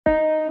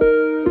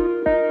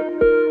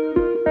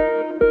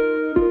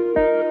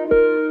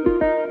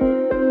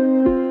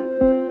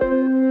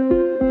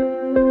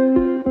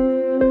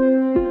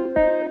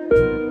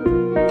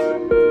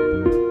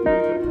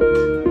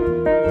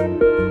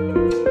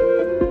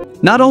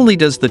Not only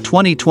does the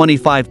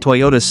 2025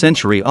 Toyota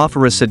Century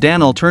offer a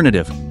sedan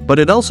alternative, but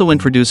it also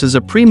introduces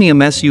a premium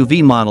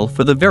SUV model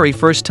for the very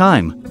first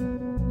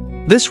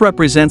time. This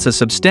represents a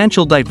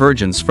substantial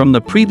divergence from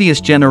the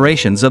previous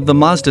generations of the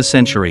Mazda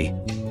Century.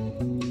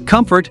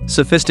 Comfort,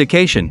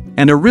 sophistication,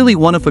 and a really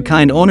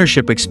one-of-a-kind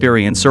ownership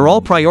experience are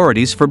all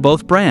priorities for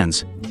both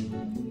brands.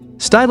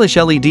 Stylish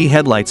LED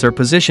headlights are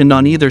positioned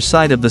on either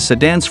side of the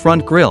sedan's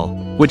front grille,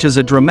 which is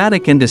a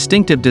dramatic and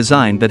distinctive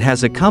design that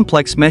has a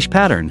complex mesh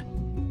pattern.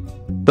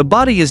 The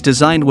body is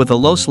designed with a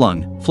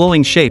low-slung,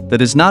 flowing shape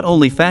that is not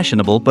only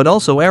fashionable but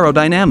also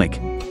aerodynamic.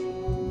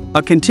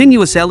 A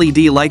continuous LED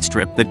light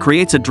strip that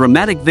creates a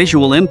dramatic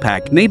visual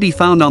impact may be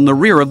found on the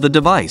rear of the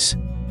device.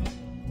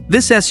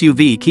 This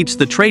SUV keeps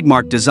the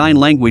trademark design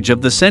language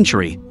of the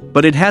Century,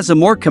 but it has a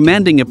more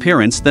commanding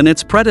appearance than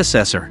its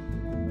predecessor.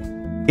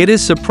 It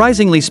is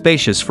surprisingly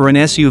spacious for an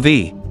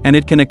SUV, and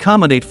it can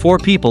accommodate 4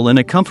 people in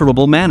a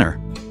comfortable manner.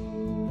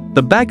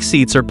 The back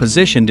seats are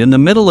positioned in the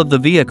middle of the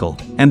vehicle,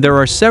 and there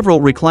are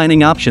several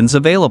reclining options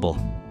available.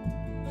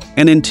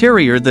 An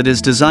interior that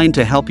is designed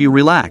to help you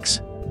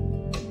relax.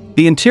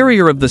 The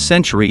interior of the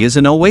Century is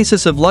an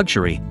oasis of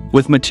luxury,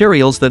 with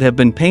materials that have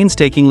been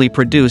painstakingly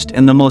produced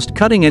and the most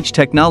cutting-edge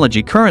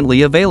technology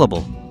currently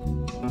available.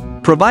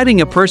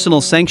 Providing a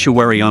personal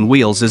sanctuary on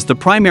wheels is the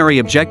primary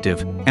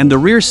objective, and the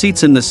rear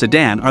seats in the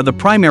sedan are the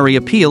primary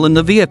appeal in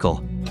the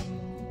vehicle.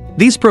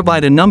 These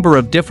provide a number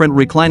of different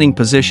reclining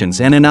positions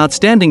and an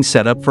outstanding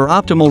setup for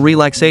optimal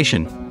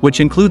relaxation, which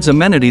includes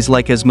amenities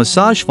like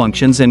massage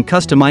functions and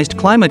customized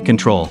climate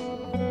control.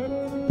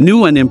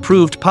 New and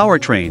improved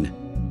powertrain.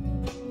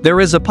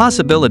 There is a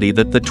possibility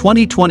that the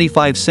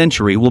 2025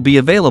 Century will be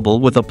available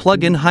with a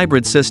plug-in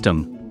hybrid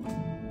system.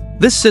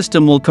 This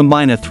system will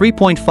combine a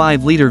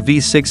 3.5-liter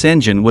V6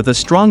 engine with a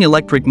strong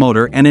electric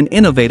motor and an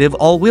innovative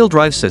all-wheel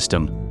drive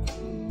system.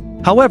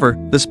 However,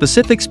 the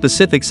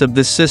specifics of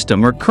this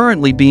system are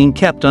currently being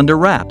kept under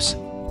wraps.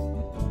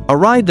 A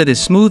ride that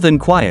is smooth and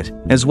quiet,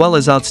 as well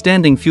as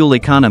outstanding fuel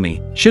economy,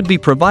 should be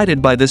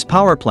provided by this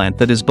power plant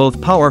that is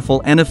both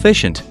powerful and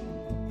efficient.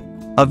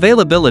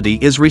 Availability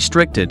is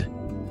restricted.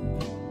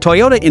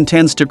 Toyota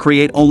intends to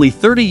create only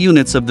 30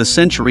 units of the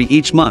Century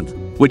each month,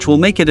 which will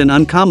make it an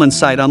uncommon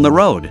sight on the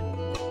road.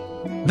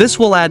 This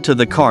will add to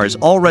the car's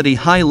already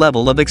high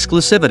level of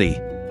exclusivity.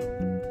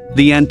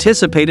 The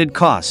anticipated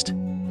cost.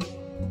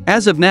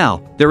 As of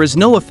now, there is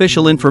no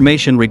official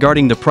information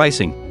regarding the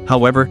pricing.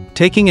 However,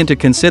 taking into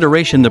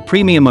consideration the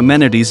premium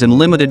amenities and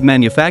limited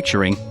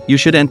manufacturing, you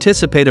should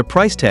anticipate a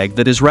price tag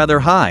that is rather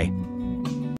high.